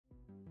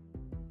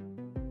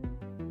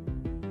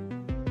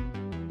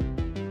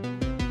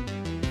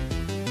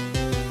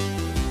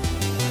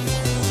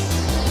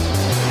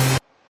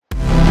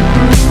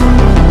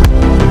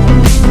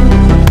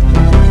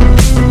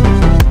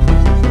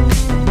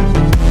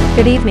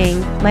Good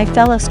evening, my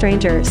fellow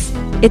strangers.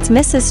 It's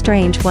Mrs.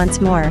 Strange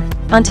once more.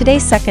 On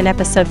today's second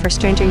episode for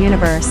Stranger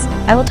Universe,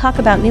 I will talk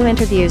about new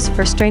interviews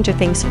for Stranger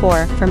Things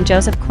 4 from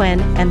Joseph Quinn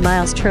and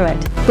Myles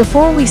Truitt.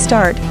 Before we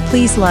start,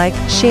 please like,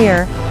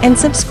 share, and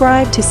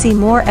subscribe to see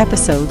more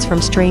episodes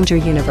from Stranger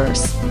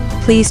Universe.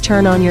 Please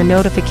turn on your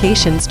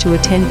notifications to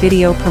attend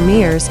video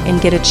premieres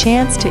and get a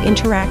chance to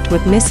interact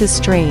with Mrs.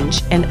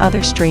 Strange and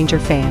other Stranger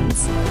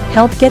fans.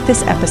 Help get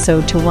this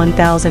episode to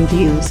 1,000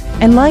 views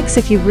and likes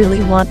if you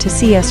really want to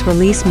see us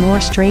release more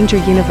Stranger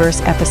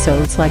Universe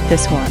episodes like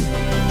this one.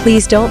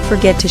 Please don't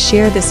forget to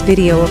share this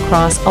video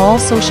across all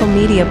social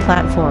media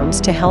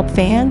platforms to help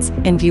fans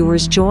and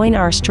viewers join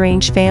our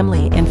Strange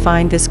family and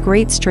find this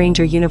great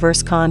Stranger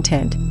Universe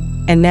content.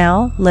 And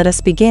now, let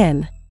us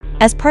begin.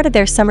 As part of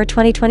their summer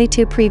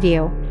 2022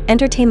 preview,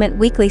 Entertainment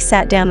Weekly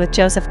sat down with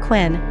Joseph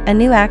Quinn, a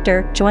new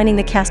actor joining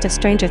the cast of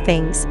Stranger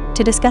Things,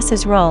 to discuss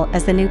his role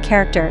as the new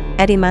character,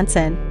 Eddie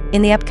Munson,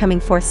 in the upcoming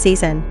 4th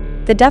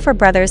season. The Duffer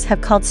Brothers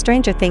have called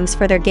Stranger Things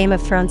for their Game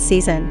of Thrones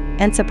season,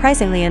 and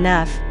surprisingly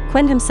enough,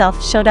 Quinn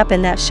himself showed up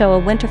in that show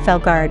A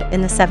Winterfell Guard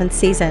in the 7th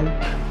season.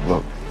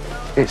 Look,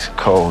 it's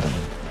cold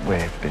and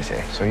we're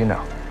busy,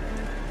 so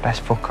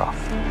best fuck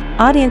off.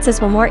 Audiences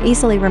will more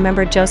easily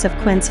remember Joseph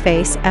Quinn's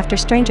face after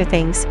Stranger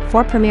Things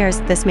 4 premieres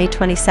this May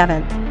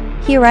 27th.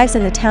 He arrives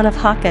in the town of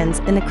Hawkins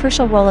in the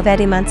crucial role of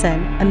Eddie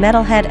Munson, a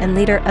metalhead and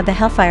leader of the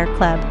Hellfire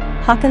Club,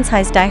 Hawkins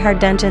High's die-hard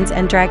Dungeons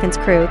 & Dragons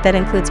crew that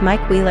includes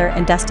Mike Wheeler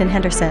and Dustin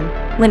Henderson.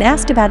 When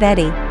asked about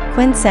Eddie,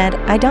 Quinn said,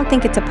 "I don't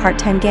think it's a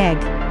part-time gig.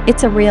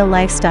 It's a real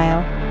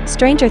lifestyle.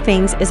 Stranger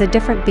Things is a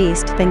different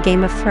beast than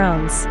Game of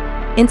Thrones.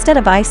 Instead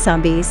of ice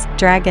zombies,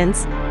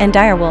 dragons, and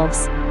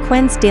direwolves,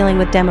 Quinn's dealing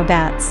with demo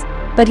bats."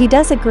 But he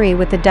does agree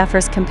with the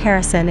Duffers'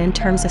 comparison in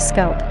terms of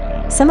scope.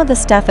 "Some of the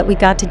stuff that we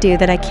got to do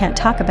that I can't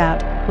talk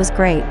about was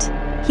great."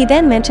 He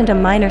then mentioned a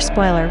minor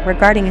spoiler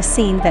regarding a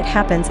scene that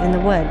happens in the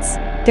woods.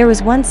 There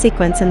was one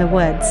sequence in the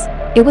woods.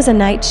 It was a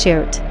night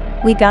shoot.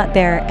 We got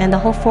there and the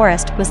whole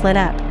forest was lit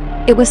up.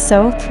 It was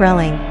so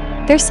thrilling.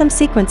 There's some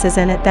sequences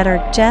in it that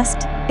are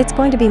it's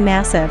going to be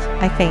massive,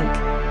 I think.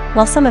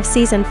 While some of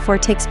Season 4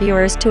 takes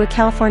viewers to a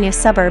California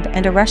suburb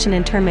and a Russian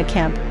internment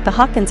camp, the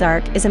Hawkins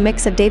arc is a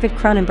mix of David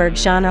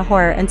Cronenberg's genre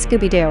horror and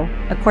Scooby-Doo,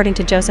 according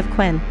to Joseph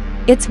Quinn.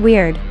 "It's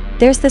weird.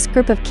 There's this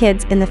group of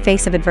kids in the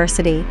face of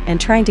adversity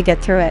and trying to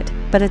get through it,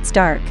 but it's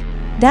dark.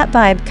 That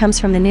vibe comes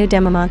from the new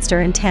demo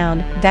monster in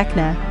town,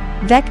 Vecna.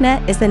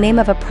 Vecna is the name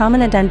of a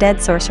prominent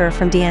undead sorcerer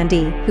from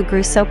D&D who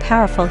grew so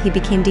powerful he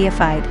became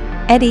deified.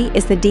 Eddie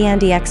is the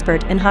D&D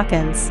expert in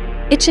Hawkins.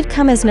 It should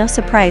come as no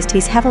surprise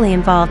he's heavily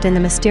involved in the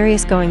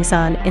mysterious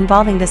goings-on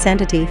involving this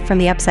entity from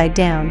the Upside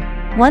Down.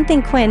 One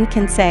thing Quinn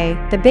can say,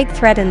 the big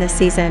threat in this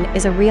season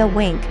is a real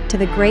wink to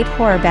the great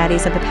horror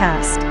baddies of the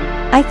past.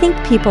 I think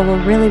people will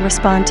really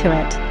respond to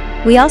it."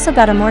 We also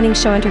got a morning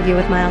show interview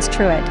with Myles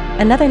Truitt,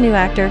 another new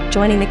actor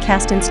joining the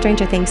cast in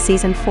Stranger Things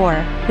Season 4,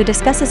 who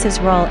discusses his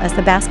role as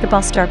the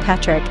basketball star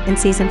Patrick in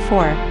Season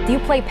 4. You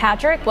play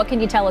Patrick. What can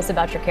you tell us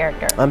about your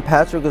character?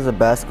 Patrick is a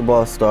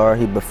basketball star.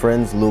 He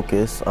befriends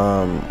Lucas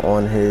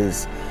on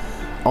his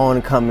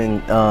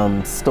oncoming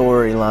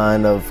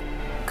storyline of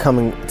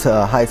coming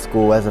to high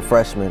school as a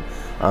freshman.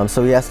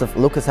 So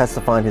Lucas has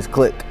to find his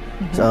clique.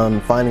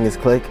 Finding his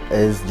clique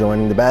is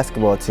joining the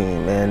basketball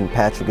team, and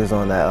Patrick is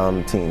on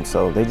that team.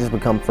 So they just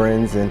become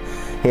friends, and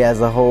he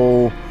has a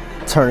whole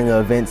turning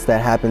of events that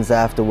happens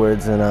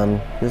afterwards. And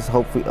just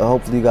hopefully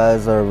you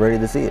guys are ready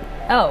to see it.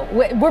 Oh,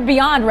 we're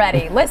beyond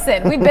ready.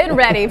 Listen, we've been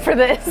ready for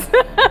this.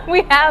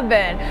 We have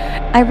been.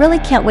 I really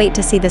can't wait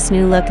to see this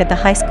new look at the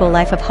high school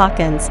life of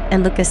Hawkins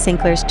and Lucas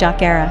Sinclair's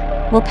jock era.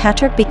 Will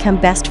Patrick become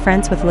best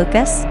friends with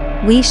Lucas?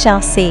 We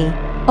shall see.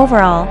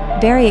 Overall,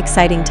 very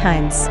exciting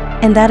times.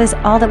 And that is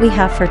all that we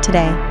have for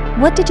today.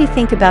 What did you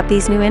think about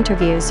these new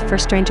interviews for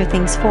Stranger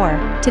Things 4?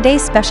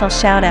 Today's special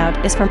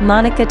shout-out is from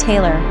Monica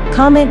Taylor.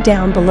 Comment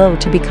down below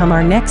to become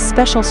our next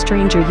special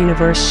Stranger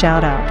Universe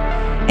shout-out.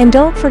 And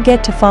don't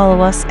forget to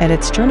follow us at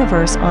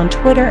Struniverse on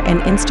Twitter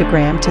and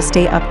Instagram to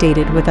stay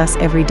updated with us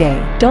every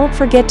day. Don't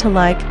forget to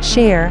like,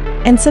 share,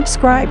 and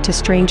subscribe to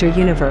Stranger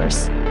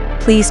Universe.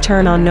 Please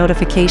turn on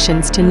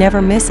notifications to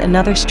never miss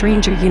another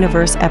Stranger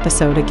Universe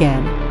episode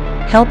again.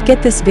 Help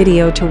get this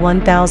video to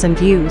 1,000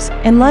 views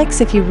and likes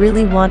if you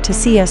really want to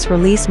see us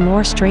release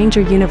more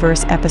Stranger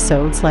Universe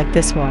episodes like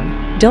this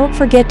one. Don't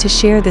forget to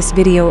share this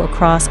video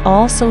across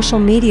all social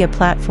media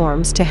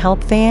platforms to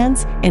help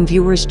fans and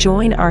viewers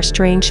join our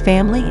Strange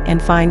family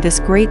and find this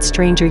great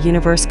Stranger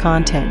Universe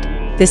content.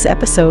 This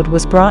episode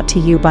was brought to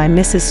you by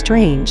Mrs.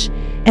 Strange,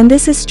 and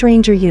this is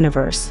Stranger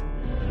Universe.